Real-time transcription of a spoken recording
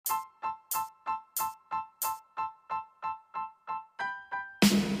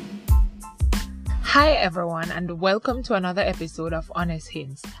Hi everyone, and welcome to another episode of Honest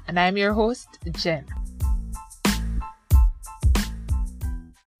Hints, and I'm your host, Jen.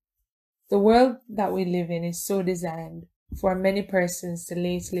 The world that we live in is so designed for many persons to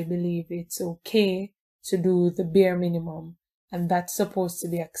lately believe it's okay to do the bare minimum, and that's supposed to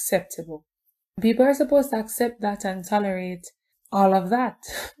be acceptable. People are supposed to accept that and tolerate all of that.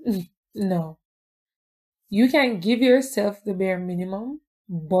 No. You can give yourself the bare minimum,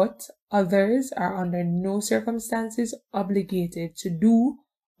 but others are under no circumstances obligated to do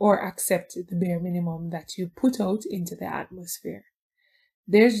or accept the bare minimum that you put out into the atmosphere.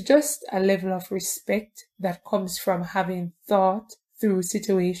 There's just a level of respect that comes from having thought through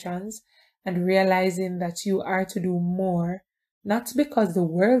situations and realizing that you are to do more, not because the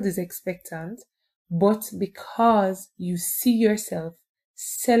world is expectant, but because you see yourself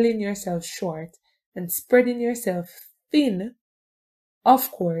selling yourself short and spreading yourself thin.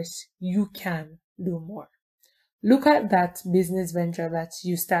 Of course, you can do more. Look at that business venture that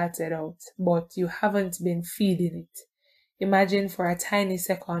you started out, but you haven't been feeding it. Imagine for a tiny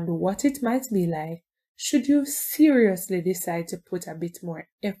second what it might be like should you seriously decide to put a bit more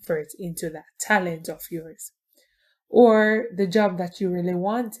effort into that talent of yours. Or the job that you really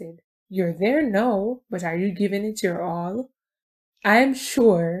wanted. You're there now, but are you giving it your all? I'm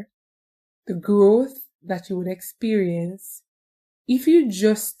sure the growth that you would experience if you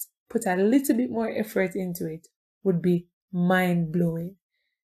just put a little bit more effort into it would be mind-blowing.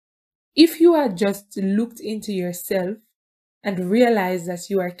 If you had just looked into yourself and realized that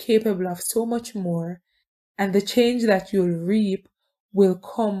you are capable of so much more, and the change that you'll reap will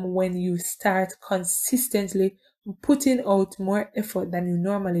come when you start consistently putting out more effort than you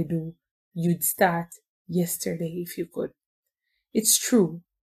normally do, you'd start yesterday if you could. It's true.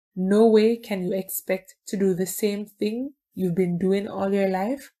 No way can you expect to do the same thing you've been doing all your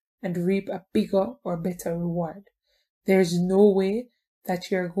life and reap a bigger or better reward. There's no way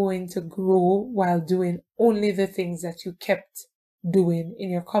that you're going to grow while doing only the things that you kept doing in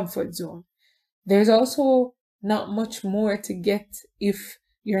your comfort zone. There's also not much more to get if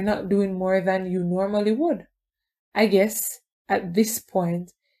you're not doing more than you normally would. I guess at this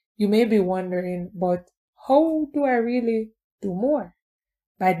point, you may be wondering, but how do I really do more?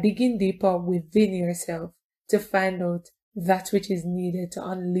 By digging deeper within yourself to find out that which is needed to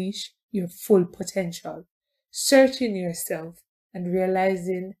unleash your full potential. Searching yourself and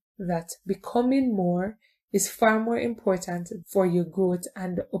realizing that becoming more is far more important for your growth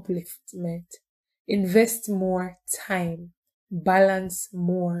and upliftment. Invest more time, balance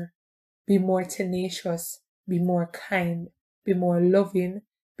more, be more tenacious, be more kind, be more loving,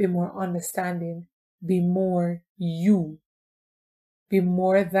 be more understanding, be more you. Be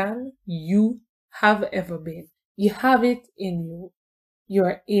more than you have ever been. You have it in you. You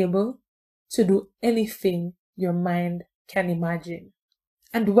are able to do anything your mind can imagine.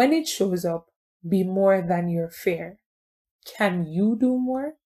 And when it shows up, be more than your fear. Can you do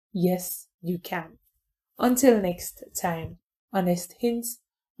more? Yes, you can. Until next time, Honest Hints,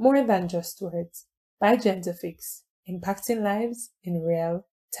 more than just words, by Gentifix, impacting lives in real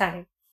time.